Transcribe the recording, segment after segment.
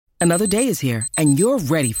Another day is here, and you're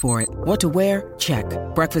ready for it. What to wear? Check.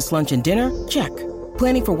 Breakfast, lunch, and dinner? Check.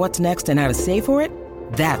 Planning for what's next and how to save for it?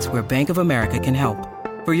 That's where Bank of America can help.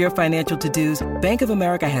 For your financial to-dos, Bank of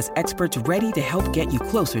America has experts ready to help get you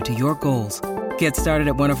closer to your goals. Get started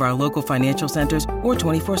at one of our local financial centers or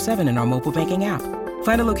 24/7 in our mobile banking app.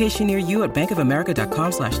 Find a location near you at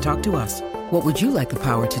bankofamerica.com/talktous. What would you like the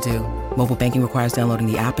power to do? Mobile banking requires downloading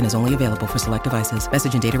the app and is only available for select devices.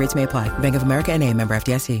 Message and data rates may apply. Bank of America N.A., member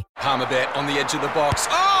FDIC. Palmerbet on the edge of the box.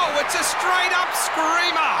 Oh, it's a straight-up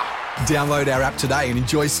screamer! Download our app today and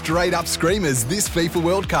enjoy straight-up screamers this FIFA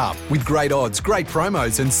World Cup with great odds, great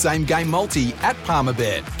promos and same-game multi at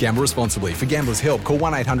Palmerbet. Gamble responsibly. For Gamblers' Help, call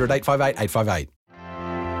 1-800-858-858.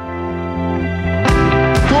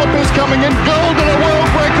 Thorpe is coming in, gold and a world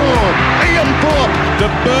record. Ian Thorpe. The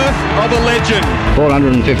birth of a legend.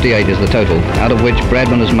 458 is the total, out of which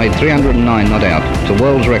Bradman has made 309 not out. It's a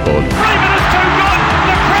world's record. Freeman is too good.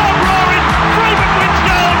 The crowd roaring. Freeman wins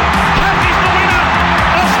gold. Cappy's the winner.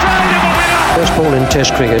 Australia the winner. First ball in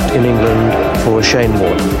Test cricket in England for Shane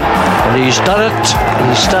Warne. And he's done it.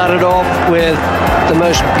 He started off with the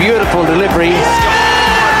most beautiful delivery.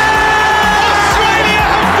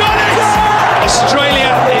 Australia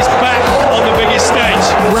is back on the biggest stage.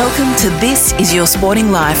 Welcome to This Is Your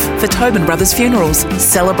Sporting Life for Tobin Brothers Funerals,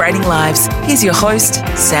 celebrating lives. Here's your host,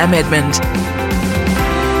 Sam Edmund.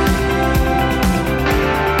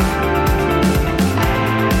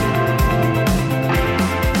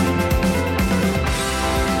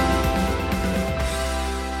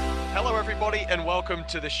 Hello everybody and welcome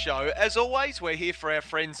to the show. As always, we're here for our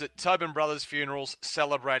friends at Tobin Brothers Funerals,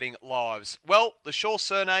 celebrating lives. Well, the Shaw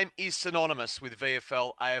surname is synonymous with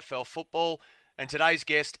VFL, AFL football, and today's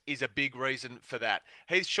guest is a big reason for that.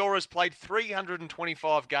 Heath Shaw has played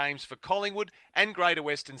 325 games for Collingwood and Greater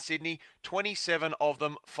Western Sydney, 27 of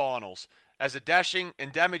them finals. As a dashing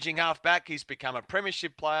and damaging halfback, he's become a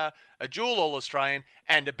premiership player, a dual All-Australian,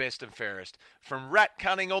 and a best and fairest. From rat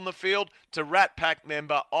cunning on the field to rat pack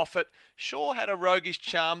member off it, Shaw had a roguish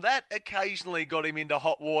charm that occasionally got him into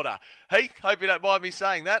hot water. Heath, hope you don't mind me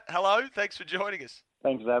saying that. Hello, thanks for joining us.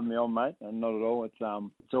 Thanks for having me on, mate. And not at all. It's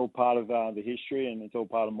all part of the history, and it's all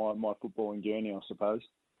part of my footballing journey, I suppose.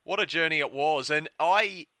 What a journey it was. And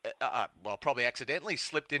I, probably accidentally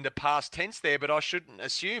slipped into past tense there, but I shouldn't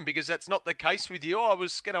assume because that's not the case with you. I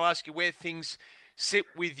was going to ask you where things sit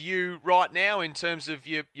with you right now in terms of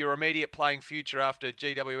your immediate playing future after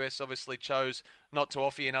GWS obviously chose not to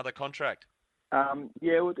offer you another contract.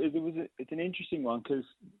 It's an interesting one because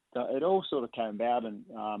it all sort of came about, and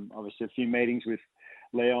obviously a few meetings with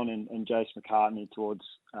Leon and Jace McCartney towards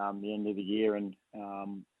the end of the year, and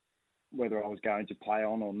whether I was going to play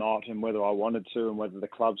on or not, and whether I wanted to, and whether the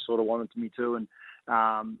club sort of wanted me to. And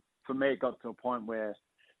for me, it got to a point where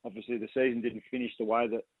obviously the season didn't finish the way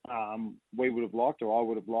that we would have liked, or I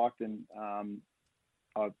would have liked, and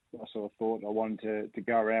I sort of thought I wanted to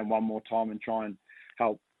go around one more time and try and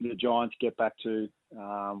help the Giants get back to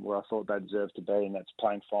where I thought they deserved to be, and that's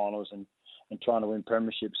playing finals and trying to win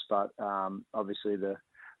premierships. But obviously the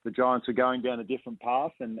Giants were going down a different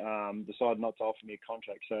path and decided not to offer me a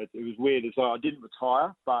contract. So it was weird. It's like I didn't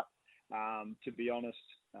retire, but to be honest,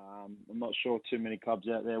 I'm not sure too many clubs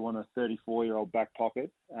out there want a 34-year-old back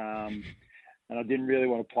pocket. And I didn't really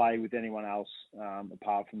want to play with anyone else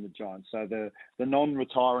apart from the Giants. So the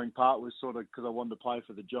non-retiring part was sort of because I wanted to play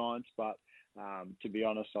for the Giants, but to be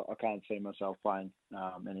honest, I can't see myself playing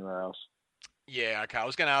anywhere else. Yeah, okay. I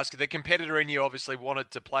was going to ask, the competitor in you obviously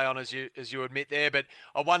wanted to play on, as you admit there, but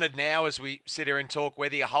I wondered now as we sit here and talk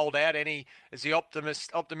whether you hold out any, as the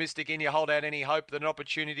optimistic in you, hold out any hope that an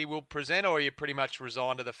opportunity will present, or are you pretty much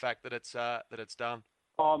resigned to the fact that it's done?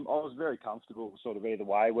 I was very comfortable sort of either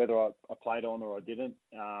way, whether I played on or I didn't,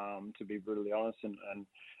 to be brutally honest, and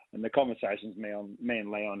the conversations me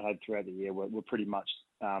and Leon had throughout the year were pretty much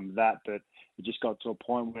that, but it just got to a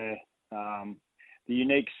point where the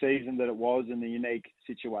unique season that it was and the unique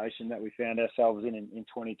situation that we found ourselves in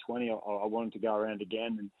 2020, I wanted to go around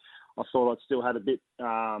again, and I thought I'd still had a bit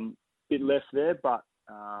left there, but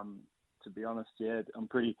to be honest, yeah, I'm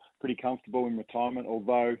pretty comfortable in retirement,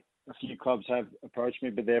 although a few clubs have approached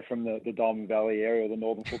me, but they're from the Diamond Valley area or the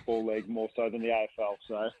Northern Football League more so than the AFL.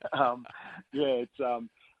 So, it's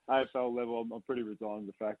AFL level. I'm pretty resigned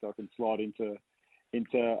to the fact I can slide into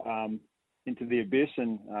the abyss,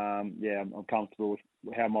 and I'm comfortable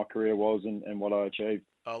with how my career was and what I achieved.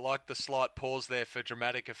 I like the slight pause there for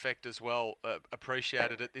dramatic effect as well.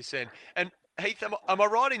 Appreciated at this end. And Heath, am I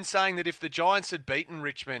right in saying that if the Giants had beaten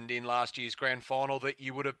Richmond in last year's grand final, that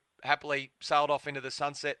you would have happily sailed off into the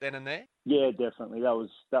sunset then and there? Yeah, definitely. That was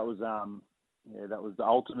that was the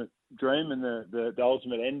ultimate dream and the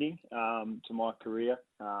ultimate ending to my career.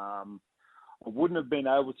 I wouldn't have been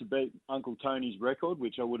able to beat Uncle Tony's record,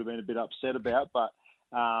 which I would have been a bit upset about. But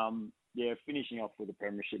finishing off with the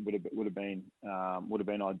premiership would have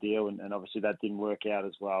been ideal, and obviously that didn't work out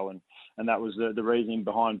as well. And that was the reasoning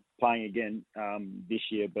behind playing again this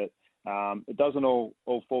year. But it doesn't all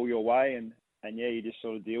fall your way, and you just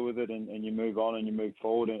sort of deal with it and you move on and you move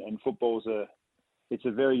forward. And football's it's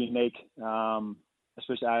a very unique,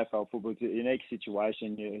 especially AFL football. It's a unique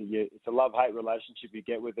situation. It's a love-hate relationship you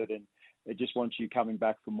get with it, and it just wants you coming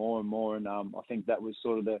back for more and more. And I think that was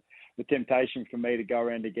sort of the temptation for me to go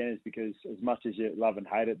around again, is because as much as you love and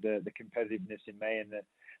hate it, the competitiveness in me and the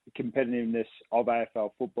competitiveness of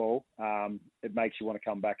AFL football, it makes you want to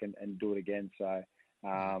come back and do it again. So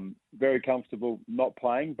very comfortable not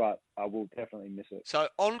playing, but I will definitely miss it. So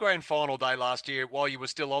on grand final day last year, while you were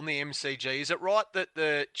still on the MCG, is it right that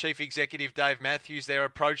the chief executive, Dave Matthews, there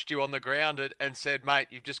approached you on the ground and said, mate,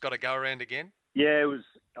 you've just got to go around again? Yeah, it was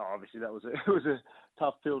obviously it was a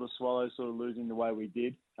tough pill to swallow, sort of losing the way we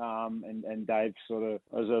did. And Dave sort of,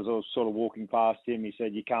 as I was sort of walking past him, he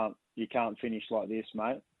said, you can't finish like this,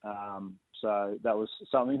 mate. So that was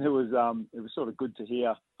something that was it was sort of good to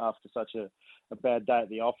hear after such a bad day at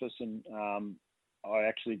the office. And I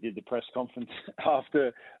actually did the press conference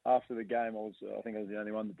after the game. I think I was the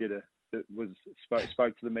only one that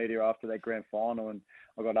spoke to the media after that grand final, and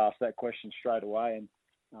I got asked that question straight away. And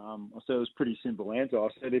I said it was a pretty simple answer. I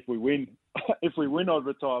said if we win, I'd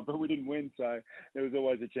retire, but we didn't win, so there was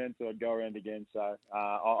always a chance that I'd go around again. So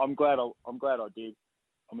I'm glad I did.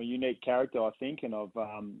 I'm a unique character, I think, and I've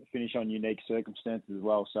finished on unique circumstances as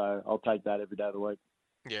well. So I'll take that every day of the week.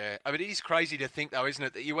 Yeah, I mean, it is crazy to think, though, isn't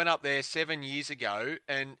it, that you went up there 7 years ago,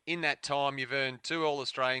 and in that time you've earned 2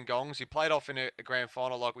 All-Australian gongs, you played off in a grand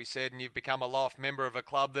final, like we said, and you've become a life member of a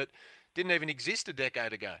club that didn't even exist a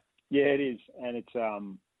decade ago. Yeah, it is, and it's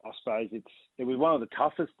I suppose it was one of the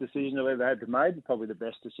toughest decisions I've ever had to make. Probably the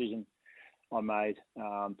best decision I made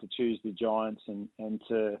to choose the Giants, and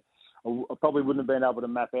to I probably wouldn't have been able to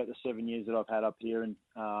map out the 7 years that I've had up here, and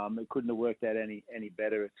it couldn't have worked out any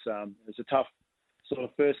better. It was a tough sort of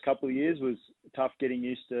first couple of years. Was tough getting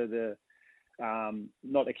used to the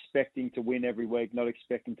not expecting to win every week, not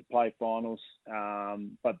expecting to play finals,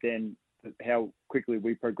 but then how quickly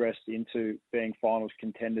we progressed into being finals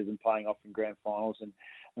contenders and playing off in grand finals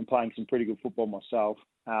and playing some pretty good football myself.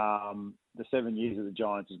 The 7 years of the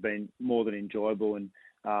Giants has been more than enjoyable, and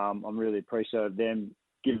I'm really appreciative of them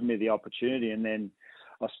giving me the opportunity. And then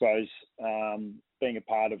I suppose being a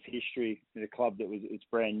part of history in a club it's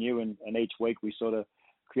brand new, and each week we sort of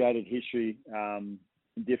created history in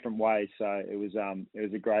different ways. So it was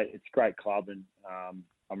a great club, and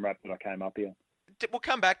I'm wrapped that I came up here. We'll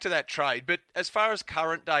come back to that trade, but as far as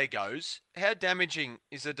current day goes, how damaging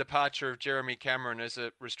is the departure of Jeremy Cameron as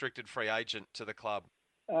a restricted free agent to the club?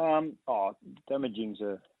 Damaging's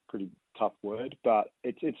a pretty tough word, but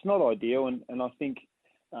it's not ideal, and I think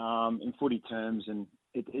in footy terms, and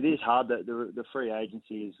it is hard that the free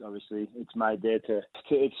agency is obviously it's made there to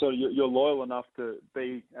it's sort of you're loyal enough to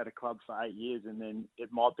be at a club for 8 years, and then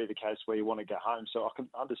it might be the case where you want to go home. So I can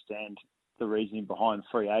understand the reasoning behind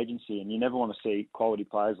free agency, and you never want to see quality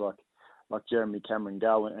players like Jeremy Cameron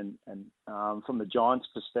go. And from the Giants'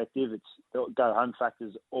 perspective, the go home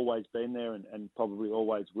factor's always been there, and probably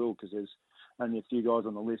always will, because there's only a few guys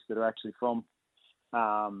on the list that are actually from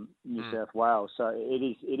New South Wales. So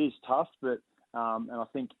it is tough, but and I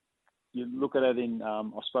think you look at it in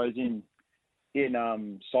I suppose in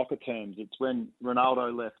soccer terms, it's when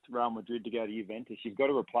Ronaldo left Real Madrid to go to Juventus, you've got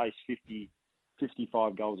to replace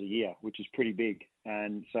 55 goals a year, which is pretty big.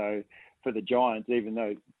 And so for the Giants, even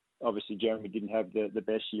though obviously Jeremy didn't have the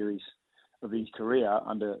best years of his career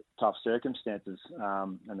under tough circumstances,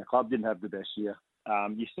 and the club didn't have the best year,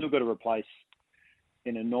 you still got to replace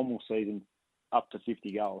in a normal season up to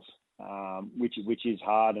 50 goals, which is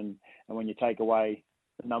hard. And when you take away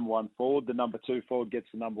the number one forward, the number two forward gets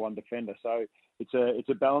the number one defender. So it's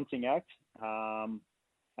a balancing act.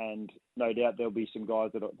 And no doubt there'll be some guys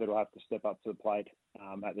that'll have to step up to the plate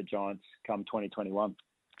at the Giants come 2021.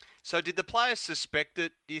 So did the players suspect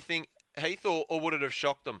it, do you think, Heath, or would it have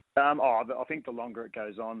shocked them? I think the longer it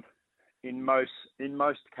goes on, in most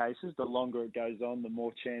cases, the longer it goes on, the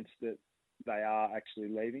more chance that they are actually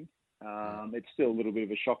leaving. It's still a little bit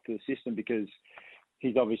of a shock to the system, because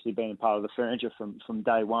he's obviously been a part of the furniture from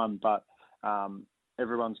day one, but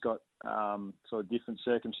everyone's got sort of different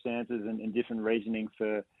circumstances and different reasoning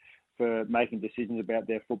for making decisions about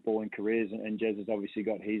their footballing careers, and Jez has obviously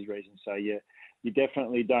got his reasons. So you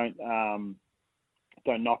definitely don't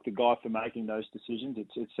don't knock the guy for making those decisions.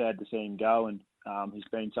 It's sad to see him go, and he's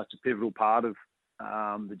been such a pivotal part of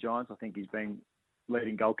the Giants. I think he's been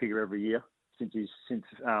leading goal kicker every year since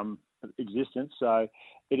existence. So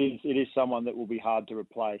it is someone that will be hard to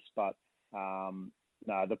replace. But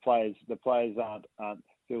no, the players aren't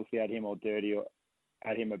filthy at him or dirty or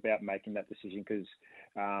at him about making that decision, because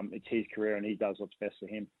it's his career and he does what's best for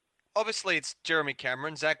him. Obviously, it's Jeremy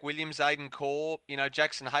Cameron, Zach Williams, Aiden Corr,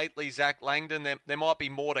 Jackson Hately, Zach Langdon. There might be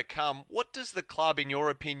more to come. What does the club, in your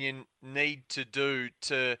opinion, need to do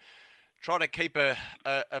to try to keep a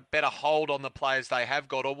better hold on the players they have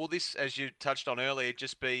got? Or will this, as you touched on earlier,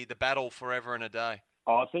 just be the battle forever and a day?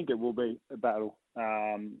 I think it will be a battle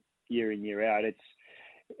year in, year out.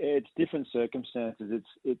 It's different circumstances.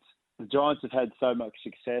 It's the Giants have had so much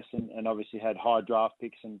success and obviously had high draft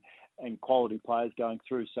picks and quality players going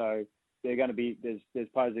through. So they're going to be there's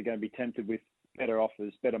players that are going to be tempted with better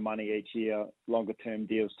offers, better money each year, longer term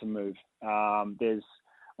deals to move. There's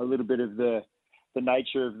a little bit of the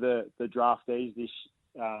nature of the draftees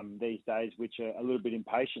these days, which are a little bit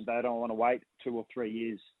impatient. They don't want to wait 2 or 3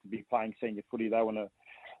 years to be playing senior footy. They want to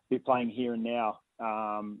be playing here and now,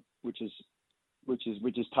 which is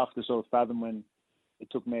tough to sort of fathom when it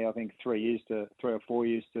took me, I think, 3 or 4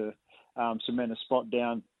 years to cement a spot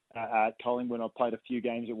down at Collingwood. I played a few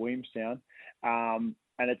games at Williamstown, and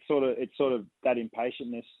it's sort of that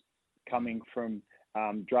impatientness coming from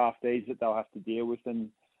draftees that they'll have to deal with, and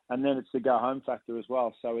then it's the go home factor as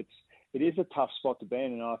well. So it is a tough spot to be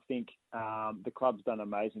in, and I think the club's done an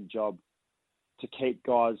amazing job to keep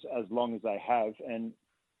guys as long as they have. And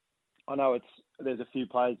I know there's a few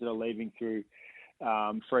players that are leaving through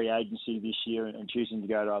free agency this year and choosing to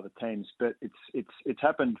go to other teams, but it's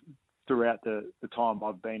happened throughout the time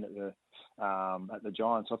I've been at the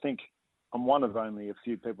Giants. I think I'm one of only a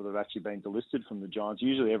few people that have actually been delisted from the Giants.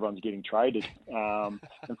 Usually everyone's getting traded and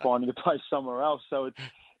finding a place somewhere else. So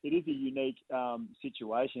it is a unique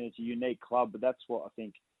situation. It's a unique club, but that's what I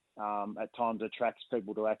think at times attracts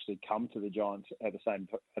people to actually come to the Giants at the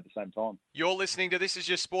same time. You're listening to This Is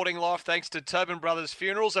Your Sporting Life thanks to Tobin Brothers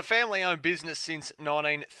Funerals, a family-owned business since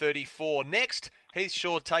 1934. Next, Heath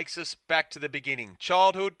Shaw takes us back to the beginning.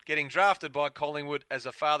 Childhood, getting drafted by Collingwood as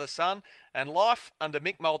a father-son, and life under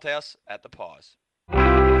Mick Malthouse at the Pies.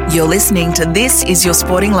 You're listening to This Is Your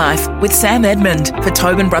Sporting Life with Sam Edmund for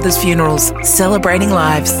Tobin Brothers Funerals, celebrating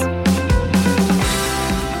lives.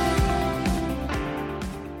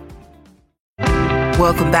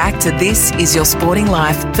 Welcome back to This Is Your Sporting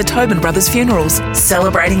Life for Tobin Brothers Funerals,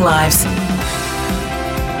 celebrating lives.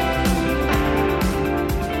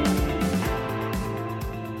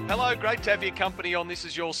 Hello, great to have your company on This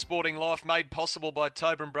Is Your Sporting Life, made possible by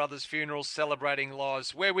Tobin Brothers Funerals, celebrating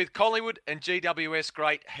lives. We're with Collingwood and GWS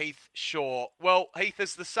great Heath Shaw. Well, Heath,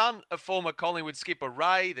 as the son of former Collingwood skipper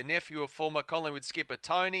Ray, the nephew of former Collingwood skipper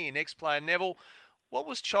Tony and ex-player Neville, what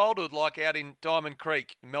was childhood like out in Diamond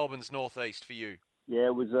Creek, Melbourne's northeast for you? Yeah,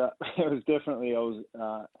 it was definitely, I was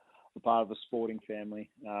a part of a sporting family.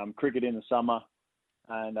 Cricket in the summer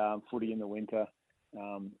and footy in the winter.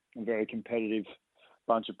 A very competitive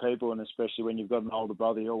bunch of people, and especially when you've got an older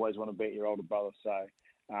brother, you always want to beat your older brother. So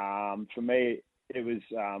for me, it was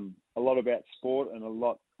a lot about sport and a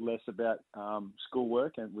lot less about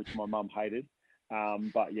schoolwork, which my mum hated.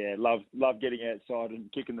 But yeah, love getting outside and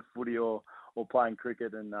kicking the footy or playing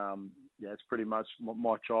cricket, and it's pretty much what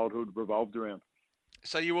my childhood revolved around.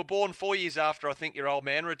 So you were born 4 years after I think your old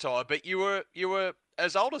man retired, but you were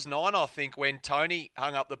as old as 9, I think, when Tony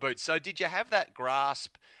hung up the boots. So did you have that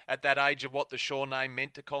grasp at that age of what the Shaw name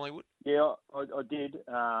meant to Collingwood? Yeah, I did.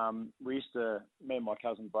 Me and my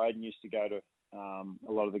cousin Braden used to go to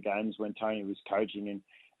a lot of the games when Tony was coaching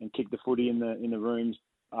and kick the footy in the rooms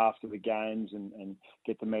after the games and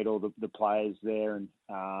get to meet all the players there. And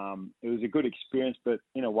it was a good experience, but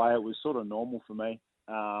in a way it was sort of normal for me.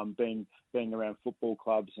 Being around football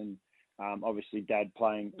clubs and obviously Dad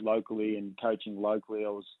playing locally and coaching locally, I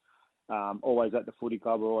was always at the footy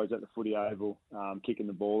club or always at the footy oval, kicking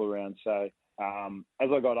the ball around. So as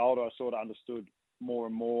I got older, I sort of understood more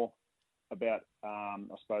and more about, I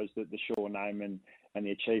suppose, the Shaw name and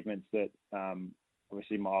the achievements that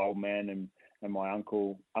obviously my old man and my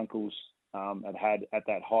uncles had at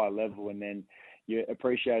that high level. And then you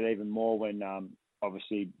appreciate it even more when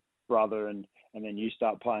obviously brother and then you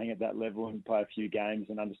start playing at that level and play a few games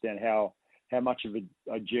and understand how much of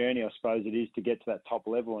a journey I suppose it is to get to that top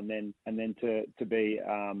level, and then to be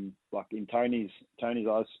like in Tony's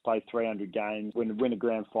eyes, play 300 games, win a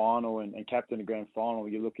grand final and captain a grand final.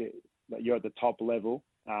 You look at you're at the top level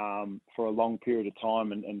for a long period of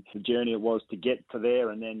time, and the journey it was to get to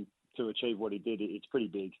there, and then to achieve what he did, it's pretty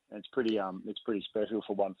big. And it's pretty special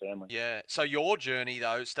for one family. Yeah. So your journey,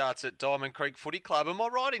 though, starts at Diamond Creek Footy Club. Am I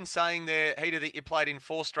right in saying there, Heater, that you played in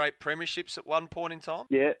 4 straight premierships at one point in time?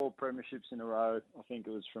 Yeah, 4 premierships in a row. I think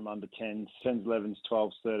it was from under 10s, 10s, 11s,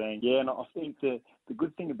 12s, 13. Yeah, and I think the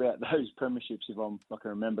good thing about those premierships, if I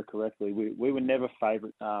can remember correctly, we were never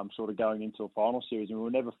favourites sort of going into a final series, and we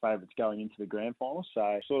were never favourites going into the grand final.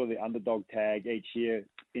 So sort of the underdog tag each year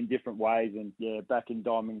in different ways. And yeah, back in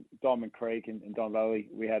Diamond Creek and Don Valley,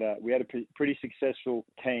 we had a pretty successful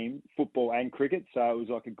team, football and cricket. So it was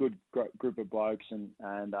like a good group of blokes, and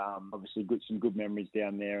obviously some good memories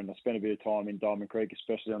down there. And I spent a bit of time in Diamond Creek,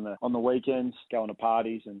 especially on the weekends, going to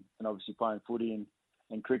parties and obviously playing footy and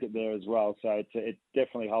cricket there as well. So it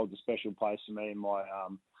definitely holds a special place for me in my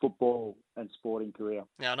football and sporting career.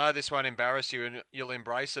 Now, I know this won't embarrass you and you'll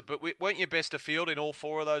embrace it, but weren't you best of field in all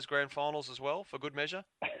 4 of those grand finals as well, for good measure?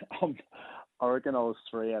 I reckon I was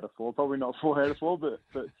 3 out of 4, probably not 4 out of 4, but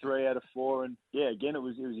 3 out of 4. And yeah, again, it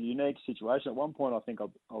was a unique situation. At one point, I think I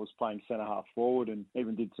was playing centre half forward and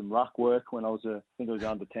even did some ruck work when I think it was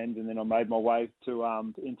under 10s, and then I made my way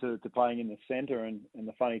into playing in the centre. And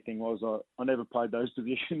the funny thing was, I never played those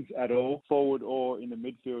positions at all, forward or in the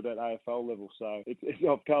midfield at AFL level. So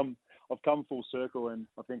I've come full circle, and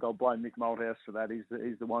I think I'll blame Mick Malthouse for that.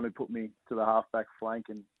 He's the one who put me to the half-back flank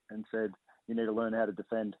and said, you need to learn how to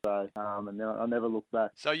defend. So, and then I never looked back.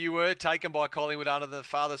 So you were taken by Collingwood under the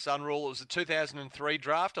father-son rule. It was the 2003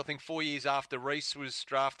 draft. I think 4 years after Reece was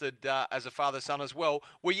drafted as a father-son as well.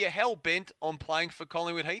 Were you hell-bent on playing for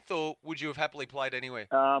Collingwood, Heath, or would you have happily played anywhere?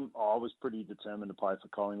 I was pretty determined to play for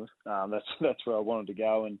Collingwood. That's where I wanted to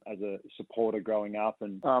go, and as a supporter growing up,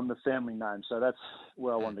 and the family name. So that's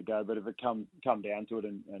where I wanted to go. But if it come down to it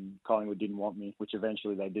and Collingwood didn't want me, which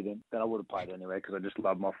eventually they didn't, then I would have played anyway, because I just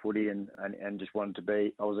loved my footy and just wanted to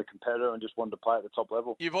be. I was a competitor and just wanted to play at the top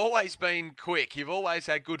level. You've always been quick. You've always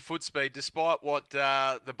had good foot speed, despite what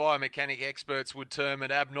the biomechanic experts would term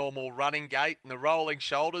an abnormal running gait and the rolling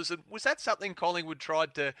shoulders. And was that something Collingwood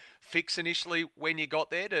tried to fix initially when you got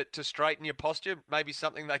there to straighten your posture? Maybe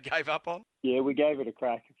something they gave up on? Yeah, we gave it a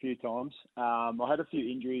crack a few times. I had a few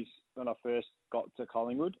injuries when I first got to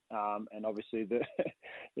Collingwood, and obviously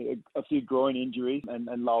a few groin injuries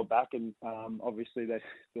and lower back, and obviously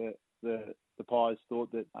the Pies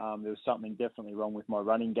thought that there was something definitely wrong with my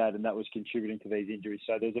running gait, and that was contributing to these injuries.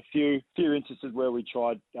 So there's a few instances where we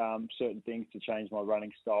tried certain things to change my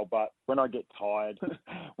running style, but when I get tired,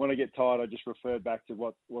 I just refer back to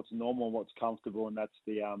what's normal and what's comfortable, and that's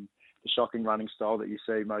the shocking running style that you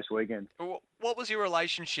see most weekends. What was your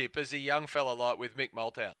relationship as a young fella like with Mick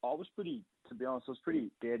Malthouse? To be honest, I was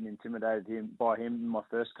pretty scared and intimidated by him in my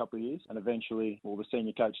first couple of years, and eventually, the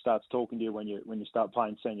senior coach starts talking to you when you start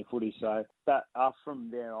playing senior footy. So that from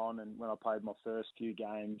there on, and when I played my first few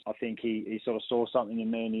games, I think he sort of saw something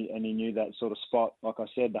in me, and he knew that sort of spot. Like I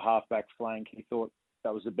said, the halfback flank. He thought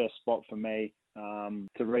that was the best spot for me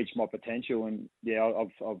to reach my potential. And yeah,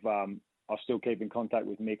 I still keep in contact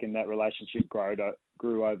with Mick, and that relationship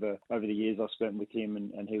grew over the years I spent with him,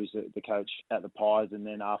 and he was the coach at the Pies, and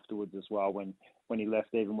then afterwards as well when he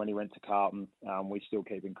left, even when he went to Carlton, we still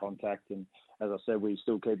keep in contact. And as I said, we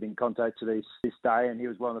still keep in contact to this day, and he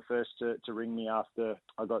was one of the first to ring me after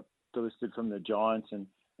I got delisted from the Giants, and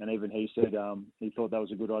even he said he thought that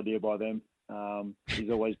was a good idea by them. He's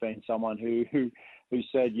always been someone who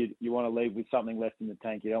said you want to leave with something left in the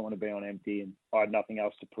tank. You don't want to be on empty. And I had nothing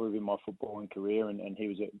else to prove in my footballing career, and he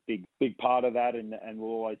was a big part of that. And we'll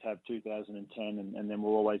always have 2010, and then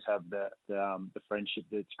we'll always have the friendship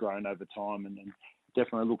that's grown over time. And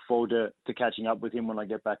definitely look forward to catching up with him when I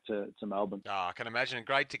get back to Melbourne. Oh, I can imagine.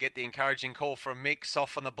 Great to get the encouraging call from Mick,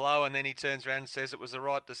 soften the blow, and then he turns around and says it was the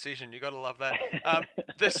right decision. You've got to love that.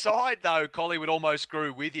 The side, though, Collingwood almost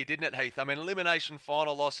grew with you, didn't it, Heath? I mean, elimination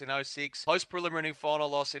final loss in 06, post-preliminary final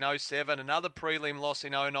loss in 07, another prelim loss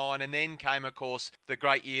in 09, and then came, of course, the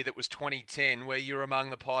great year that was 2010, where you were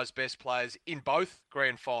among the Pies' best players in both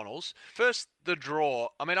grand finals. First, the draw.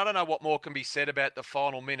 I mean, I don't know what more can be said about the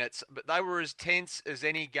final minutes, but they were as tense as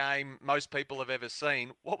any game most people have ever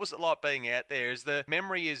seen. What was it like being out there? Is the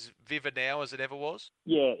memory as vivid now as it ever was?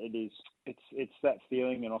 Yeah, it is. It's that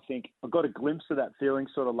feeling, and I think I got a glimpse of that feeling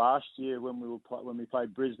sort of last year when we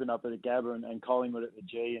played Brisbane up at the Gabba and Collingwood at the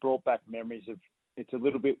G. It brought back memories of. It's a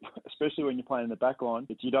little bit, especially when you're playing in the back line,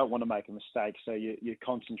 you don't want to make a mistake. So you're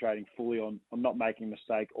concentrating fully on not making a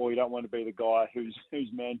mistake, or you don't want to be the guy whose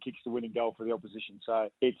man kicks the winning goal for the opposition. So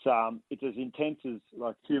it's as intense as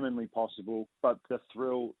like humanly possible, but the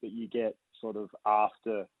thrill that you get sort of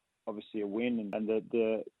after obviously a win and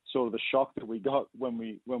the sort of the shock that we got when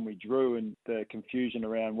we drew and the confusion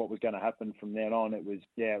around what was going to happen from then on. It was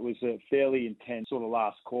a fairly intense sort of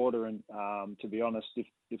last quarter. And to be honest,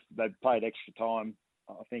 if they'd played extra time,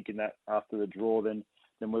 I think in that after the draw, then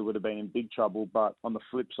we would have been in big trouble. But on the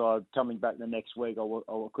flip side, coming back the next week,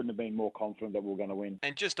 I couldn't have been more confident that we were going to win.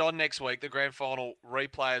 And just on next week, the grand final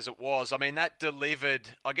replay as it was, I mean, that delivered,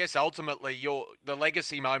 I guess, ultimately the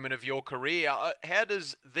legacy moment of your career. How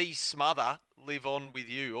does the smother live on with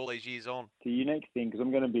you all these years on? It's a unique thing because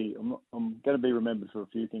I'm going to be remembered for a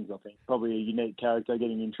few things. I think probably a unique character,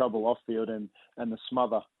 getting in trouble off field, and the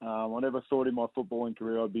smother. I never thought in my footballing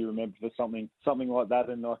career I'd be remembered for something like that,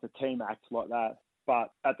 and like a team act like that.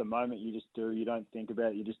 But at the moment, you just do. You don't think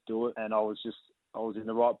about it. You just do it. And I was in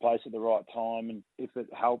the right place at the right time. And if it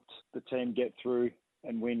helped the team get through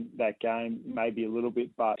and win that game, maybe a little bit.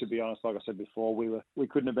 But to be honest, like I said before, we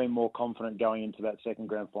couldn't have been more confident going into that second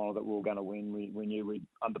grand final that we were going to win. We knew we'd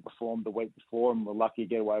underperformed the week before, and we're lucky to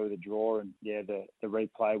get away with a draw. And yeah, the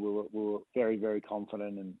replay, we were very, very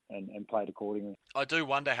confident and played accordingly. I do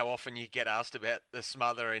wonder how often you get asked about the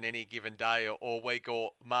smother in any given day or week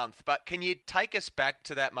or month. But can you take us back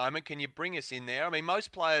to that moment? Can you bring us in there? I mean,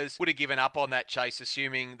 most players would have given up on that chase,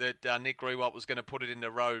 assuming that Nick Riewoldt was going to put it into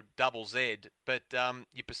row double Z. But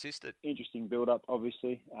you persisted. Interesting build-up,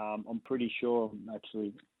 obviously. I'm pretty sure,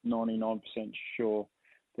 actually 99% sure,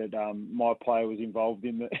 that my player was involved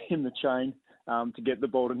in the chain to get the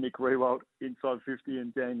ball to Nick Riewoldt inside 50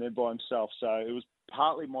 and down there by himself. So it was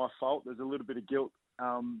partly my fault. There's a little bit of guilt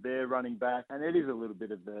there running back, and it is a little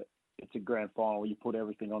bit of it's a grand final. You put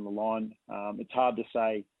everything on the line. It's hard to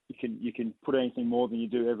say you can put anything more than you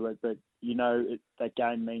do every week, but that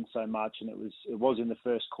game means so much, and it was in the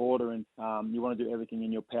first quarter, and you want to do everything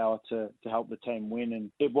in your power to help the team win.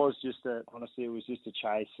 And it was just honestly, it was just a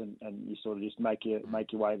chase, and you sort of just make your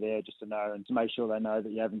way there just to know and to make sure they know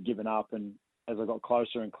that you haven't given up. And as I got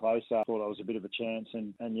closer and closer, I thought I was a bit of a chance.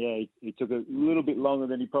 And yeah, he took a little bit longer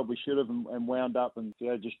than he probably should have and wound up and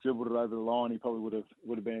just dribbled it over the line. He probably would have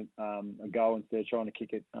been a goal instead of trying to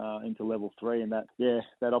kick it into level 3. And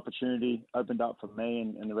that opportunity opened up for me,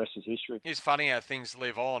 and the rest is history. It's funny how things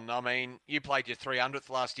live on. I mean, you played your 300th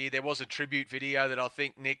last year. There was a tribute video that I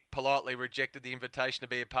think Nick politely rejected the invitation to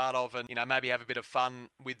be a part of and, maybe have a bit of fun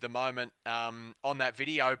with the moment on that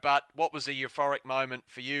video. But what was a euphoric moment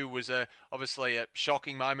for you was obviously a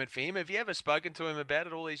shocking moment for him. Have you ever spoken to him about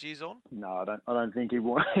it all these years on? No, I don't think he'd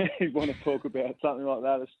want to talk about something like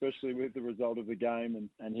that, especially with the result of the game.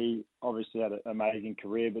 And he obviously had an amazing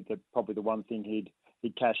career, but probably the one thing he'd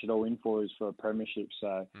cash it all in for is for a premiership.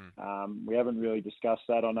 So we haven't really discussed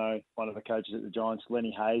that. I know one of the coaches at the Giants,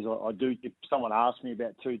 Lenny Hayes, I do, if someone asks me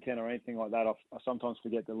about 210 or anything like that, I sometimes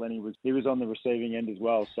forget that Lenny was on the receiving end as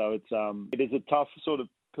well. So it is a tough sort of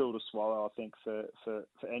pill to swallow, I think, for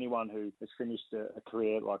anyone who has finished a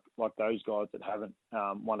career like those guys that haven't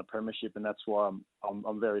won a premiership. And that's why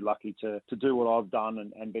I'm very lucky to do what I've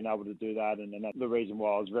done and been able to do that. And that's the reason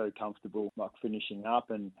why I was very comfortable finishing up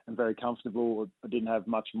and very comfortable. I didn't have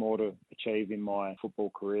much more to achieve in my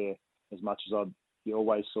football career, as much as you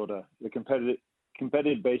always sort of, the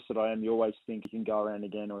competitive beast that I am, you always think you can go around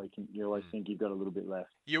again, or you always think you've got a little bit left.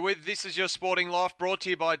 You're with This Is Your Sporting Life, brought to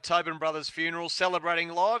you by Tobin Brothers Funerals, celebrating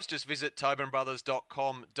lives. Just visit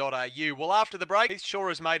tobinbrothers.com.au. Well, after the break, Heath Shaw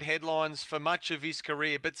has made headlines for much of his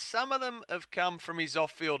career, but some of them have come from his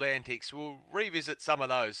off-field antics. We'll revisit some of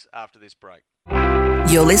those after this break.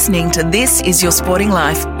 You're listening to This Is Your Sporting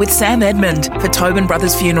Life with Sam Edmund for Tobin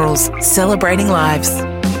Brothers Funerals, celebrating lives.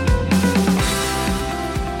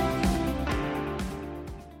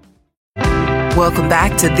 Welcome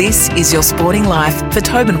back to This Is Your Sporting Life for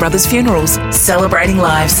Tobin Brothers Funerals, celebrating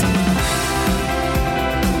lives.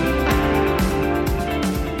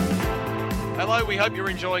 Hello, we hope you're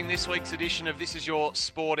enjoying this week's edition of This Is Your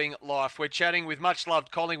Sporting Life. We're chatting with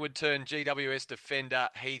much-loved Collingwood turned GWS defender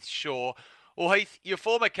Heath Shaw. Well, Heath, your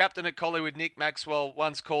former captain at Collingwood, Nick Maxwell,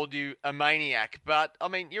 once called you a maniac. But, I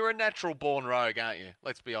mean, you're a natural-born rogue, aren't you?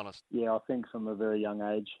 Let's be honest. Yeah, I think from a very young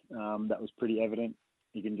age, that was pretty evident.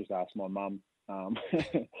 You can just ask my mum.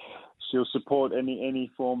 She'll support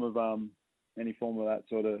any form of that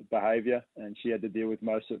sort of behaviour, and she had to deal with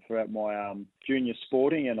most of it throughout my junior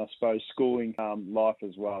sporting and I suppose schooling life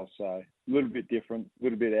as well. So a little bit different, a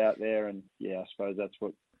little bit out there, and yeah, I suppose that's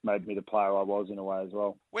what made me the player I was in a way as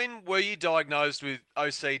well. When were you diagnosed with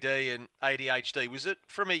OCD and ADHD? Was it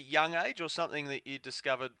from a young age or something that you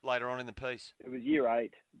discovered later on in the piece? It was year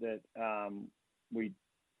 8 that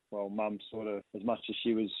Mum sort of, as much as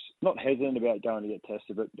she was not hesitant about going to get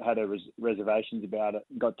tested, but had her reservations about it,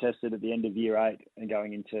 got tested at the end of year 8 and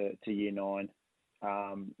going into year 9.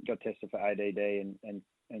 Got tested for ADD and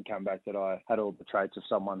and come back that I had all the traits of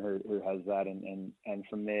someone who has that. And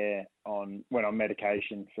from there on, went on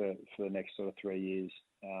medication for the next sort of 3 years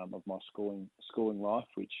of my schooling life,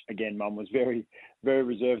 which again, Mum was very, very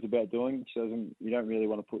reserved about doing. You don't really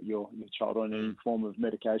want to put your child on any form of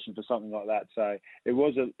medication for something like that. So it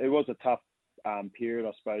was a tough period,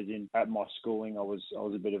 I suppose. At my schooling, I was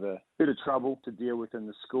a bit of trouble to deal with, and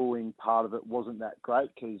the schooling part of it wasn't that great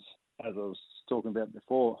because, as I was talking about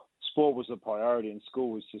before, sport was a priority, and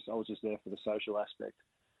school was I was just there for the social aspect,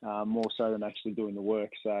 more so than actually doing the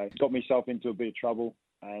work. So got myself into a bit of trouble.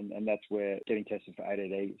 And that's where getting tested for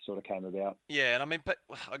ADD sort of came about. Yeah, and I mean,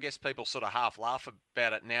 I guess people sort of half laugh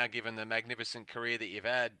about it now, given the magnificent career that you've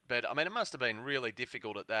had. But I mean, it must have been really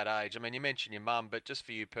difficult at that age. I mean, you mentioned your mum, but just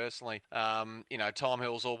for you personally, time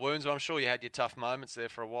heals all wounds. But I'm sure you had your tough moments there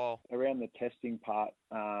for a while. Around the testing part,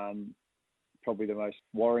 probably the most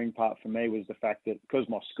worrying part for me was the fact that because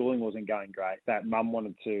my schooling wasn't going great, that Mum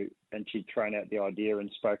wanted to, and she'd thrown out the idea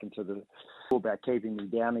and spoken to the school about keeping me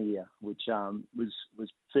down a year, which was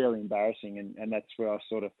fairly embarrassing. And that's where I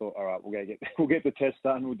sort of thought, all right, we'll get the test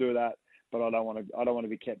done, we'll do that, but I don't want to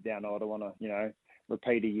be kept down. I don't want to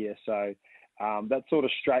repeat a year. So that sort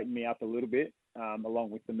of straightened me up a little bit.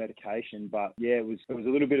 Along with the medication, but yeah, it was a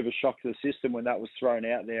little bit of a shock to the system when that was thrown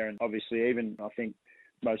out there. And obviously, even I think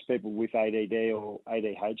most people with ADD or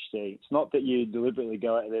ADHD, it's not that you deliberately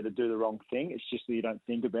go out there to do the wrong thing. It's just that you don't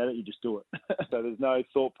think about it. You just do it. So there's no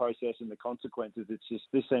thought process in the consequences. It's just,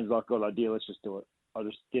 this seems like a good idea. Let's just do it. I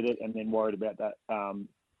just did it and then worried about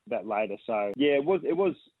that later. So yeah, it was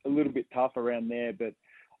a little bit tough around there, but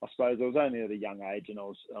I suppose I was only at a young age, and I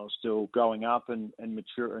was still growing up and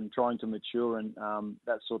mature and trying to mature, and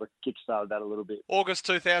that sort of kickstarted that a little bit. August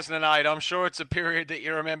 2008. I'm sure it's a period that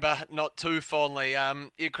you remember not too fondly.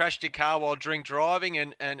 You crashed your car while drink driving,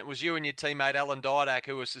 and it was you and your teammate Alan Didak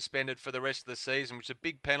who were suspended for the rest of the season, which is a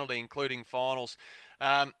big penalty, including finals.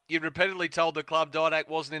 You'd repeatedly told the club Didak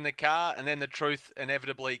wasn't in the car, and then the truth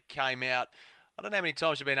inevitably came out. I don't know how many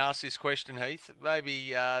times you've been asked this question, Heath,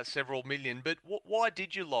 maybe several million, but why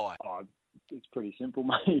did you lie? Oh, it's pretty simple,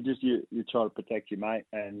 mate. You try to protect your mate,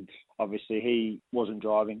 and obviously he wasn't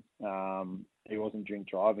driving. He wasn't drink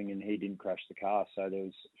driving, and he didn't crash the car. So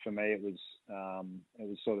for me, it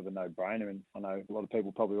was sort of a no-brainer. And I know a lot of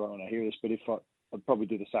people probably won't want to hear this, but I'd probably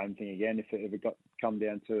do the same thing again if it ever come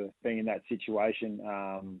down to being in that situation,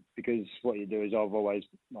 because what you do is I've always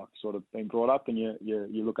sort of been brought up, and you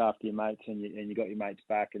look after your mates, and you got your mates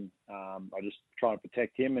back, and I just try and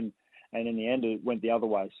protect him, and in the end it went the other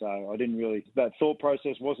way. So I didn't really, that thought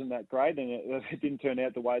process wasn't that great, and it didn't turn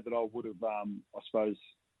out the way that I would have, I suppose,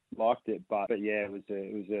 liked it. But yeah,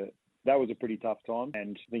 that was a pretty tough time.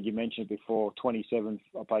 And I think you mentioned before,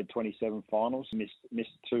 I played 27 finals, missed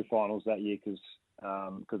 2 finals that year because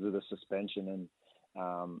of the suspension.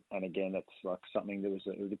 And again, that's like something that was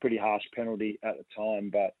a pretty harsh penalty at the time,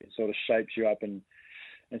 but it sort of shapes you up and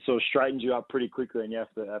sort of straightens you up pretty quickly, and you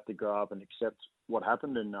have to grow up and accept what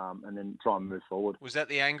happened and then try and move forward. Was that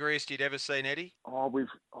the angriest you'd ever seen Eddie? I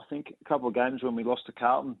think a couple of games when we lost to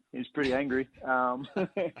Carlton, he was pretty angry.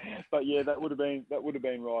 But yeah, that would have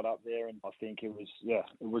been right up there. And I think it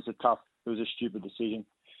was a stupid decision.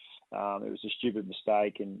 It was a stupid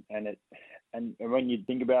mistake, and when you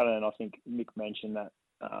think about it, and I think Mick mentioned that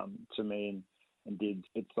to me and did,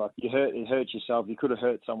 it's like it hurts yourself. You could have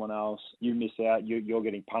hurt someone else. You miss out. You're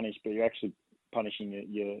getting punished, but you're actually punishing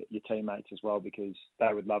your teammates as well, because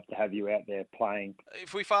they would love to have you out there playing.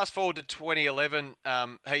 If we fast forward to 2011,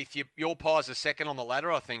 Heath, your Pies are second on the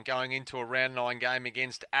ladder, I think, going into a round 9 game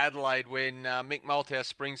against Adelaide, when Mick Malthouse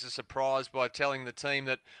springs a surprise by telling the team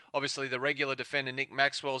that obviously the regular defender Nick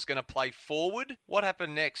Maxwell is going to play forward. What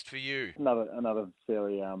happened next for you? Another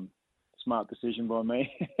fairly smart decision by me.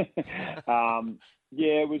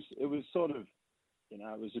 Yeah, it was sort of, it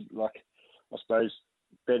was like, I suppose,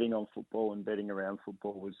 betting on football and betting around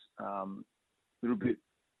football was a little bit,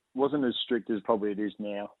 wasn't as strict as probably it is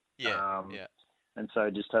now. Yeah. And so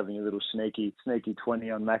just having a little sneaky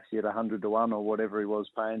 20 on Maxi at 100 to 1 or whatever he was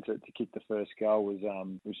paying to kick the first goal was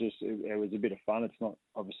just, it was a bit of fun. It's not,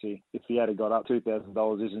 obviously, if he had got up,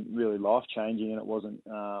 $2,000 isn't really life changing, and it wasn't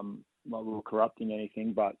like we were corrupting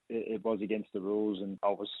anything, but it was against the rules, and I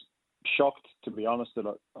was shocked, to be honest, that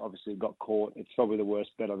I obviously got caught. It's probably the worst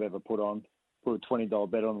bet I've ever put on. Put a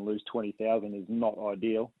 $20 bet on and lose $20,000 is not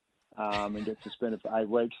ideal, and get suspended for 8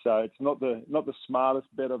 weeks. So it's not the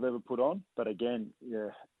smartest bet I've ever put on. But again, yeah,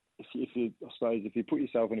 if you put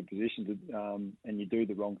yourself in a position to and you do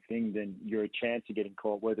the wrong thing, then you're a chance of getting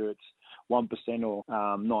caught, whether it's 1% or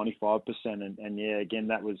 95%. And yeah,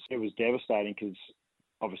 again, it was devastating, because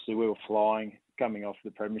obviously we were flying, coming off the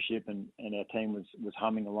premiership and our team was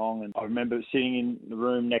humming along. And I remember sitting in the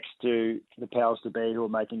room next to the powers to be who were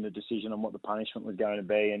making the decision on what the punishment was going to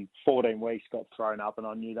be, and 14 weeks got thrown up, and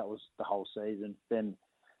I knew that was the whole season. Then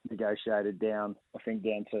negotiated down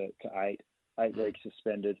to 8 weeks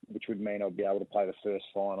suspended, which would mean I'd be able to play the first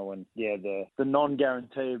final. And yeah, the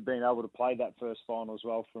non-guarantee of being able to play that first final as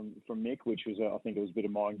well from Mick, which was I think it was a bit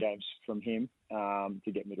of mind games from him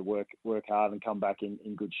to get me to work hard and come back in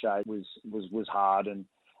good shape was hard. And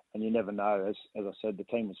you never know. As I said, the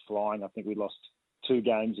team was flying. I think we lost 2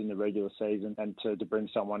 games in the regular season, and to bring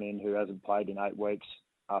someone in who hasn't played in 8 weeks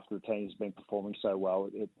after the team's been performing so well,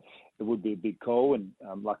 it would be a big call. And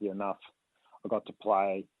lucky enough, I got to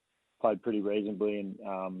played pretty reasonably,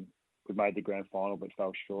 and we made the grand final but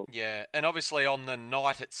fell short. Yeah, and obviously on the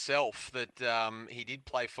night itself that he did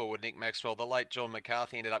play forward, Nick Maxwell, the late John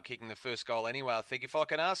McCarthy ended up kicking the first goal anyway. I think if I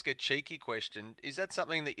can ask a cheeky question, is that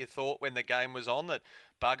something that you thought when the game was on, that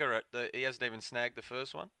bugger it, that he hasn't even snagged the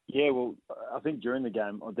first one? Yeah, well, I think during the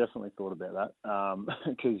game I definitely thought about that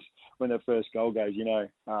because when the first goal goes,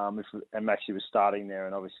 and Maxie was starting there,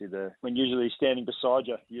 and obviously when usually he's standing beside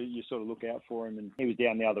you, you sort of look out for him, and he was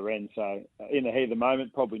down the other end. So in the heat of the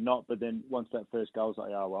moment, probably not. But then once that first goal was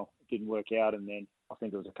like, oh well, it didn't work out, and then I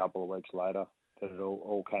think it was a couple of weeks later that it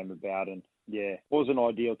all came about, and yeah, it wasn't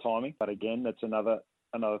ideal timing. But again, that's another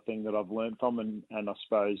thing that I've learned from, and I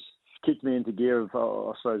suppose kicked me into gear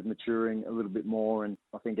of, maturing a little bit more. And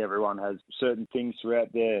I think everyone has certain things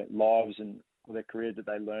throughout their lives and their careers that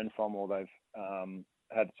they learn from, or they've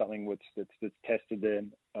had something that's tested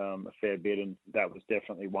them a fair bit, and that was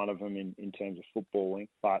definitely one of them in terms of footballing.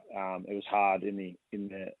 But it was hard in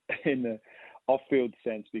the off-field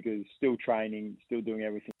sense, because still training, still doing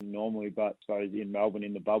everything normally, but I suppose in Melbourne,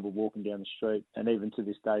 in the bubble, walking down the street, and even to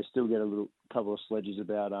this day, still get a couple of sledges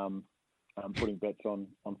about putting bets on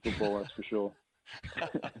football, that's for sure.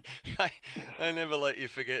 They never let you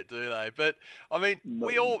forget, do they? But, I mean,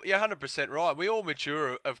 you're 100% right. We all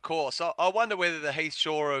mature, of course. I wonder whether the Heath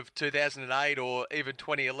Shaw of 2008 or even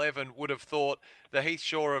 2011 would have thought the Heath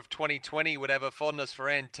Shaw of 2020 would have a fondness for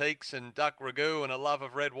antiques and duck ragout and a love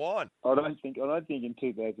of red wine. I don't think in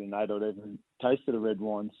 2008 I'd even tasted a red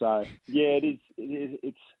wine. So, yeah,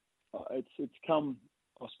 it's come...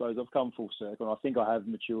 I suppose I've come full circle, and I think I have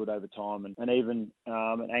matured over time. And even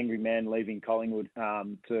an angry man leaving Collingwood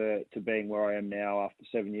to being where I am now after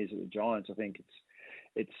 7 years at the Giants, I think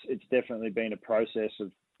it's definitely been a process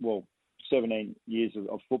of 17 years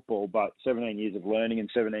of football, but 17 years of learning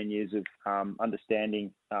and 17 years of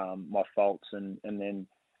understanding my faults, and then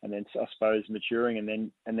I suppose maturing,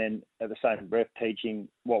 and then at the same breath teaching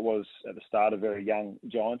what was at the start a very young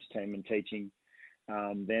Giants team, and teaching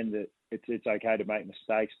then that it's okay to make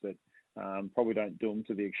mistakes, but probably don't do them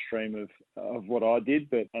to the extreme of what I did.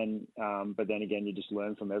 But then again, you just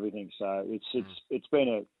learn from everything. So it's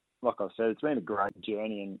been like I said, it's been a great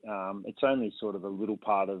journey, and it's only sort of a little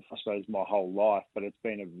part of, I suppose, my whole life, but it's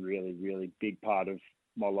been a really, really big part of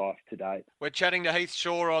my life to date. We're chatting to Heath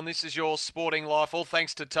Shaw on This Is Your Sporting Life, all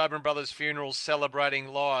thanks to Tobin Brothers Funerals, celebrating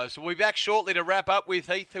lives. We'll be back shortly to wrap up with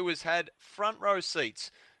Heath, who has had front row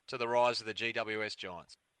seats to the rise of the GWS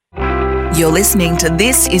Giants. You're listening to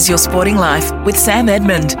This Is Your Sporting Life with Sam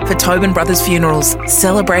Edmund for Tobin Brothers Funerals,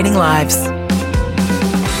 celebrating lives.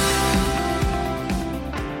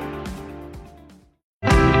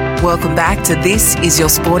 Welcome back to This Is Your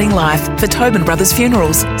Sporting Life for Tobin Brothers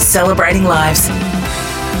Funerals, celebrating lives.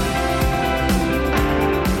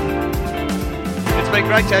 It's been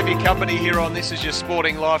great to have your company here on This Is Your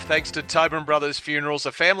Sporting Life, thanks to Tobin Brothers Funerals,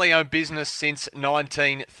 a family-owned business since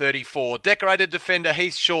 1934. Decorated defender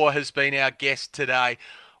Heath Shaw has been our guest today.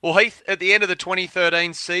 Well, Heath, at the end of the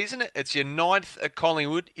 2013 season, it's your 9th at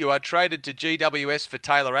Collingwood. You are traded to GWS for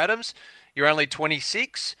Taylor Adams. You're only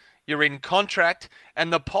 26. You're in contract,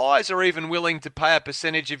 and the Pies are even willing to pay a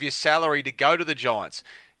percentage of your salary to go to the Giants.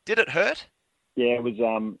 Did it hurt? Yeah, it was.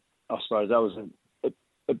 I suppose that was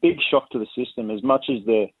a big shock to the system. As much as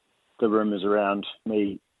the rumours around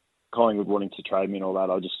me, Collingwood wanting to trade me and all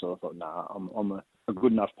that, I just sort of thought, nah, I'm a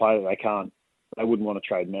good enough player. They wouldn't want to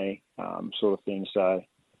trade me, sort of thing. So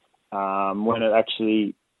when it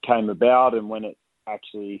actually came about, and when it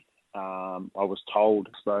actually I was told,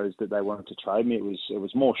 I suppose, that they wanted to trade me, it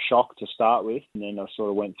was more shock to start with, and then I sort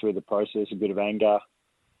of went through the process, a bit of anger,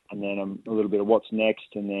 and then a little bit of what's next,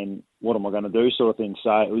 and then what am I going to do, sort of thing.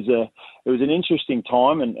 So it was an interesting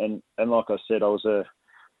time, and like I said, I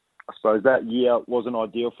suppose that year wasn't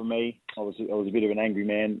ideal for me. I was a bit of an angry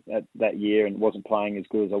man that year, and wasn't playing as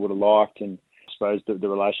good as I would have liked, and I suppose the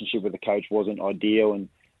relationship with the coach wasn't ideal, and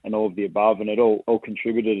and all of the above, and it all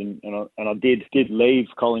contributed. And I did leave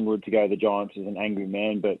Collingwood to go to the Giants as an angry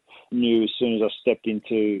man, but knew as soon as I stepped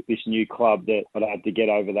into this new club that I'd have to get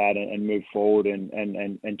over that and move forward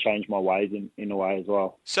and change my ways in a way as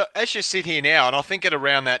well. So as you sit here now, and I think at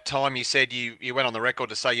around that time you said you went on the record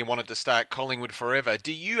to say you wanted to stay at Collingwood forever,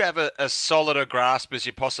 do you have a solider grasp as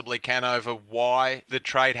you possibly can over why the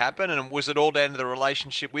trade happened? And was it all down to the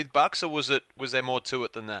relationship with Bucks, or was there more to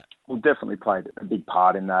it than that? Well, definitely played a big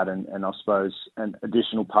part in that, and I suppose an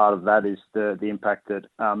additional part of that is the impact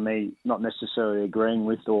that me not necessarily agreeing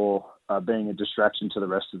with or being a distraction to the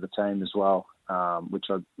rest of the team as well, which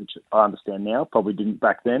I understand now. Probably didn't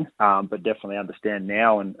back then, but definitely understand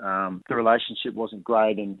now. And the relationship wasn't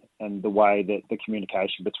great, and the way that the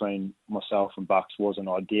communication between myself and Bucks wasn't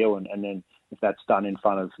ideal. And then if that's done in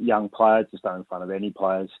front of young players, it's done in front of any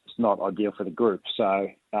players, it's not ideal for the group. So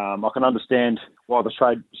I can understand why the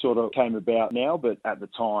trade sort of came about now, but at the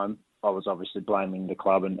time, I was obviously blaming the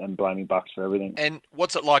club and blaming Bucks for everything. And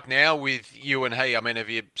what's it like now with you and he? I mean, have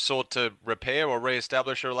you sought to repair or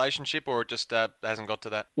re-establish a relationship, or it just hasn't got to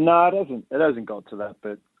that? No, it hasn't. It hasn't got to that.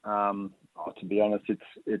 But to be honest,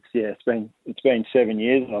 it's been 7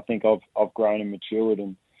 years, and I think I've grown and matured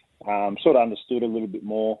and sort of understood a little bit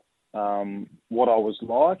more what I was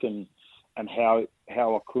like and how it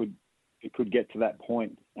could get to that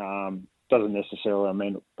point. Doesn't necessarily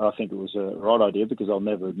mean I think it was a right idea, because I'll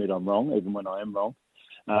never admit I'm wrong, even when I am wrong,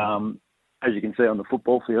 as you can see on the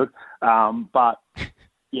football field. But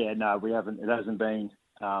yeah, no, we haven't. It hasn't been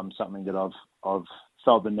something that I've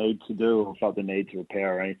felt the need to do or felt the need to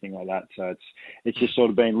repair or anything like that. So it's just sort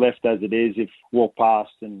of been left as it is. If walk past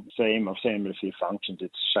and see him, I've seen him at a few functions,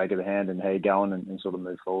 it's shake of the hand and how you going and sort of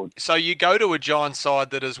move forward. So you go to a Giants side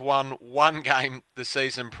that has won one game the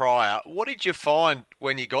season prior. What did you find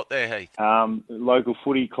when you got there, Heath? Local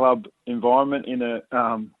footy club environment in a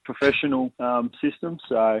professional system.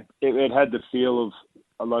 So it had the feel of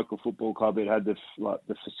a local football club. It had the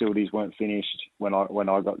facilities weren't finished when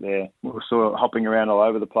I got there. We were sort of hopping around all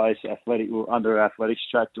over the place. Under an athletics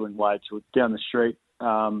track, doing weights down the street,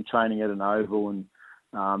 training at an oval, and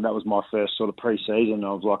that was my first sort of pre-season.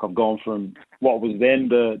 I was like, I've gone from what was then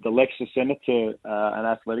the Lexus Centre to an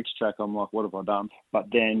athletics track. I'm like, what have I done? But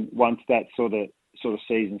then once that sort of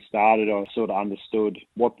season started, I sort of understood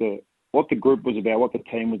what the group was about, what the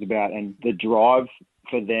team was about, and the drive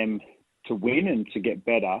for them to win and to get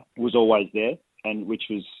better was always there, and it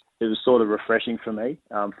was sort of refreshing for me.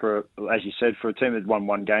 As you said, for a team that won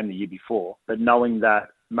one game the year before, but knowing that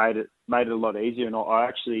made it a lot easier. And I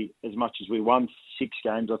actually, as much as we won 6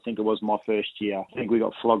 games, I think it was my first year, I think we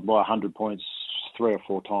got flogged by 100 points 3 or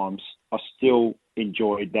 4 times. I still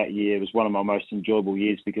enjoyed that year. It was one of my most enjoyable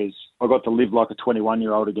years because I got to live like a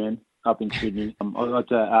 21-year-old again up in Sydney. I got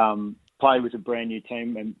to play with a brand new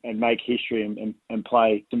team and make history and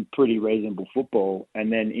play some pretty reasonable football,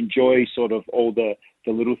 and then enjoy sort of all the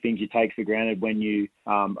little things you take for granted when you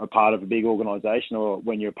are part of a big organisation or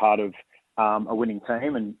when you're part of a winning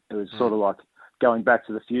team. And it was sort of like going back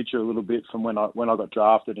to the future a little bit from when I got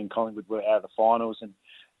drafted and Collingwood were out of the finals,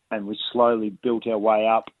 and we slowly built our way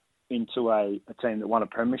up into a team that won a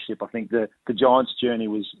premiership. I think the Giants' journey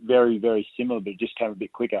was very, very similar, but it just came a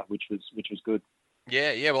bit quicker, which was good.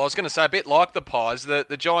 Yeah. Well, I was going to say, a bit like the Pies, the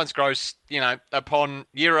Giants grow, upon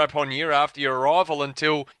year after your arrival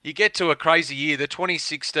until you get to a crazy year, the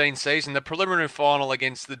 2016 season, the preliminary final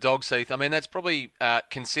against the Dogs, Heath. I mean, that's probably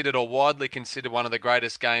considered or widely considered one of the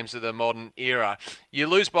greatest games of the modern era. You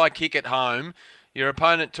lose by a kick at home. Your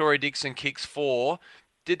opponent, Tory Dixon, kicks 4.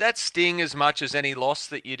 Did that sting as much as any loss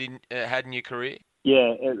that you didn't had in your career?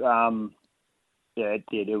 Yeah, it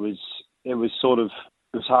did. It was sort of.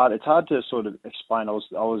 It was hard. It's hard to sort of explain.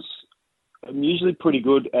 I'm usually pretty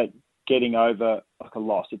good at getting over like a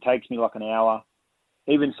loss. It takes me like an hour,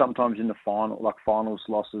 even sometimes in the finals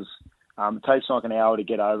losses. It takes like an hour to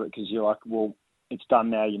get over it because you're like, well, it's done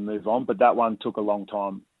now. You move on. But that one took a long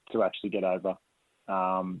time to actually get over.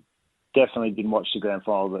 Definitely didn't watch the grand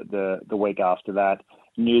final the week after that.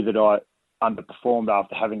 Knew that I underperformed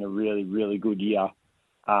after having a really, really good year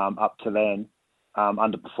up to then.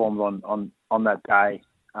 Underperformed on that day.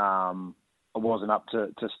 I wasn't up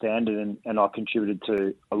to standard, and I contributed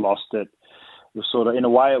to a loss that was sort of, in a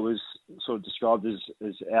way, it was sort of described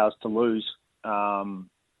as ours to lose.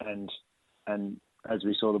 And as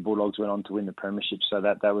we saw, the Bulldogs went on to win the premiership, so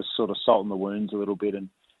that was sort of salt in the wounds a little bit, and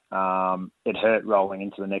it hurt rolling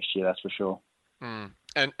into the next year, that's for sure. Mm.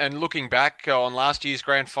 And looking back on last year's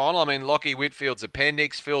grand final, I mean, Lachie Whitfield's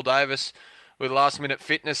appendix, Phil Davis with last-minute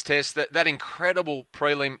fitness tests. That incredible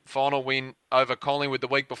prelim final win over Collingwood the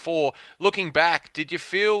week before. Looking back, did you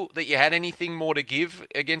feel that you had anything more to give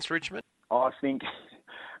against Richmond? I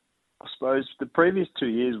suppose the previous 2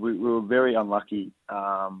 years we were very unlucky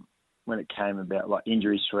when it came about like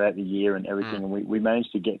injuries throughout the year and everything, and we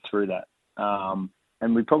managed to get through that.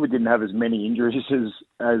 And we probably didn't have as many injuries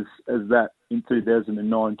as that in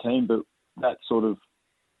 2019, but that sort of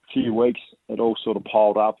few weeks, it all sort of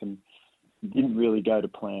piled up and didn't really go to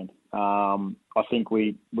plan. I think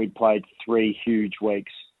we played 3 huge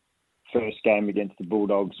weeks. First game against the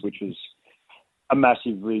Bulldogs, which was a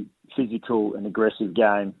massively physical and aggressive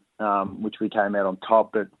game, which we came out on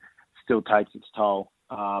top, but still takes its toll.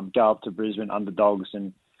 Go up to Brisbane underdogs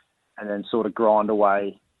and then sort of grind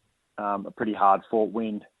away a pretty hard-fought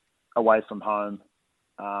win away from home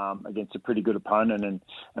against a pretty good opponent, and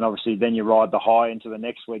obviously then you ride the high into the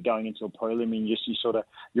next week going into a prelim, and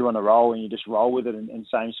you're on a roll and you just roll with it, and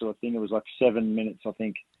same sort of thing. It was like 7 minutes, I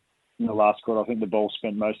think, in the last quarter. I think the ball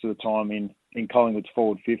spent most of the time in Collingwood's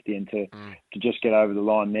forward 50, and to just get over the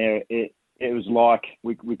line there, it was like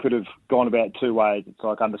we could have gone about 2 ways. It's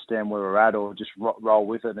like understand where we're at or just roll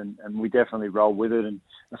with it, and we definitely rolled with it, and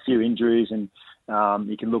a few injuries, and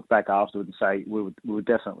you can look back afterwards and say we were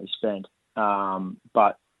definitely spent.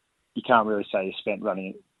 But you can't really say you're spent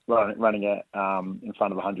running in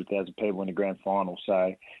front of 100,000 people in a grand final.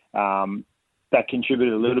 So that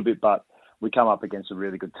contributed a little bit, but we come up against a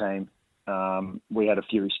really good team. We had a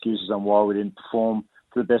few excuses on why we didn't perform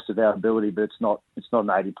to the best of our ability, but it's not an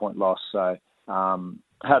 80-point loss. So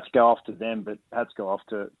hats go off to them, but hats go off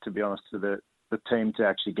to be honest, to the team to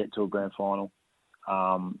actually get to a grand final,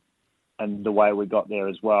 and the way we got there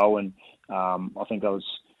as well. And I think I was,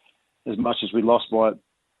 as much as we lost by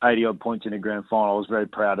 80-odd points in a grand final, I was very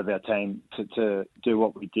proud of our team to do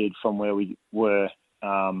what we did from where we were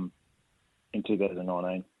in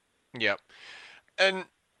 2019. Yep. And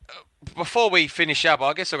before we finish up,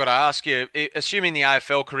 I guess I've got to ask you, assuming the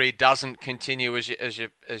AFL career doesn't continue as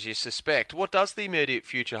you suspect, what does the immediate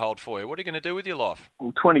future hold for you? What are you going to do with your life?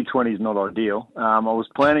 Well, 2020 is not ideal. I was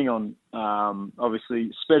planning on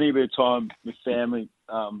obviously spending a bit of time with family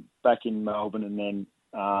back in Melbourne, and then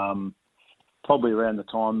probably around the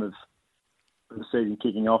time of the season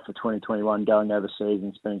kicking off for 2021, going overseas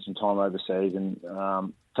and spending some time overseas, and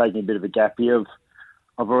taking a bit of a gap year.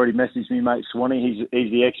 I've already messaged me mate Swanee.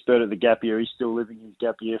 He's the expert at the gap year. He's still living his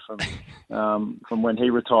gap year from when he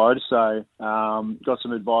retired. So got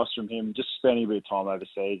some advice from him. Just spending a bit of time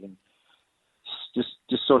overseas and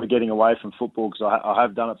just sort of getting away from football, because I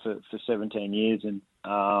have done it for 17 years, and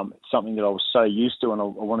it's something that I was so used to, and I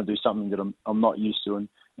want to do something that I'm not used to,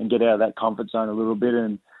 and get out of that comfort zone a little bit,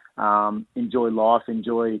 and enjoy life.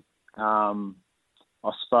 Enjoy,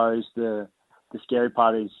 I suppose the scary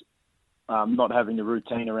part is not having the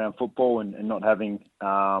routine around football, and not having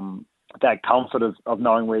that comfort of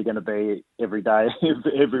knowing where you're going to be every day,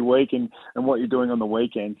 every week, and what you're doing on the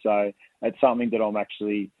weekend. So it's something that I'm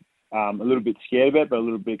actually a little bit scared about, but a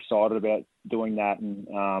little bit excited about doing that. And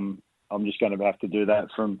I'm just going to have to do that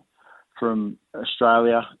from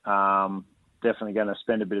Australia. Definitely going to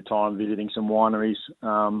spend a bit of time visiting some wineries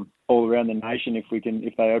all around the nation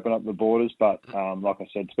if they open up the borders. But like I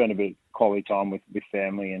said, spend a bit of quality time with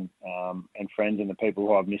family and friends and the people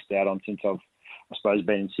who I've missed out on since I've, I suppose,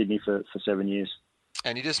 been in Sydney for 7 years.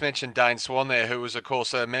 And you just mentioned Dane Swan there, who was, of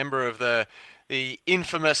course, a member of the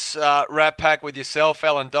infamous Rat Pack with yourself,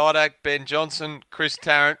 Alan Didak, Ben Johnson, Chris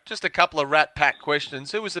Tarrant. Just a couple of Rat Pack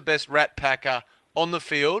questions. Who was the best Rat Packer on the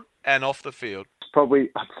field and off the field? Probably,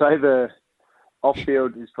 I'd say the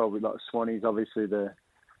off-field is probably like Swanee's obviously the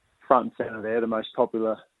front and centre there, the most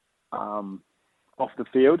popular off the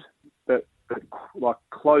field. But like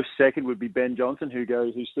close second would be Ben Johnson, who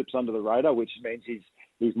slips under the radar, which means he's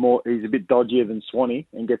a bit dodgier than Swanee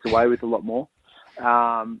and gets away with a lot more.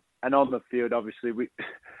 And on the field, obviously,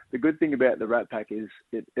 the good thing about the Rat Pack is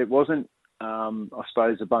it wasn't, I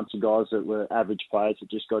suppose, a bunch of guys that were average players that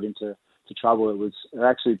just got into trouble. It was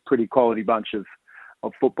actually a pretty quality bunch of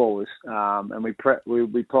footballers, and we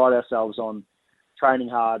pride ourselves on training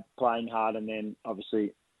hard, playing hard, and then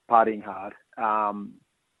obviously partying hard.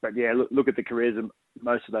 But yeah, look at the careers of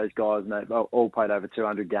most of those guys, and they've all played over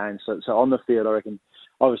 200 games. So on the field, I reckon,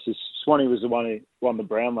 obviously Swanee was the one who won the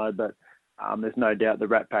Brownlow, but there's no doubt the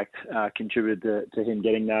Rat Pack contributed to him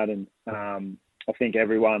getting that. And I think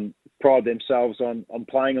everyone pride themselves on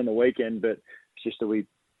playing on the weekend, but it's just that we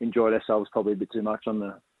enjoyed ourselves probably a bit too much on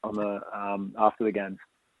the after the games.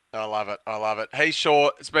 I love it. Hey, Shaw,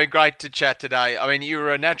 it's been great to chat today. I mean,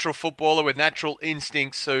 you're a natural footballer with natural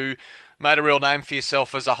instincts who Made a real name for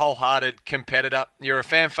yourself as a wholehearted competitor. You're a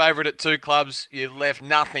fan favourite at 2 clubs. You left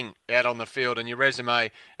nothing out on the field, and your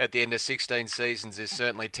resume at the end of 16 seasons is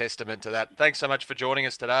certainly testament to that. Thanks so much for joining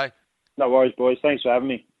us today. No worries, boys. Thanks for having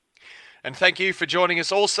me. And thank you for joining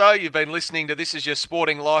us also. You've been listening to This Is Your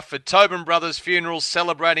Sporting Life for Tobin Brothers Funerals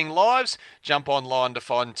Celebrating Lives. Jump online to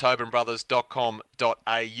find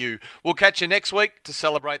tobinbrothers.com.au. We'll catch you next week to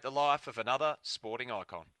celebrate the life of another sporting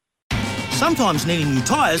icon. Sometimes needing new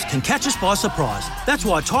tyres can catch us by surprise. That's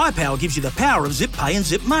why Tyre Power gives you the power of Zip Pay and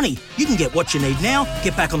Zip Money. You can get what you need now,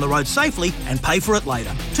 get back on the road safely and pay for it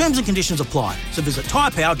later. Terms and conditions apply. So visit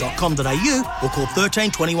tyrepower.com.au or call 13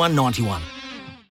 21 91.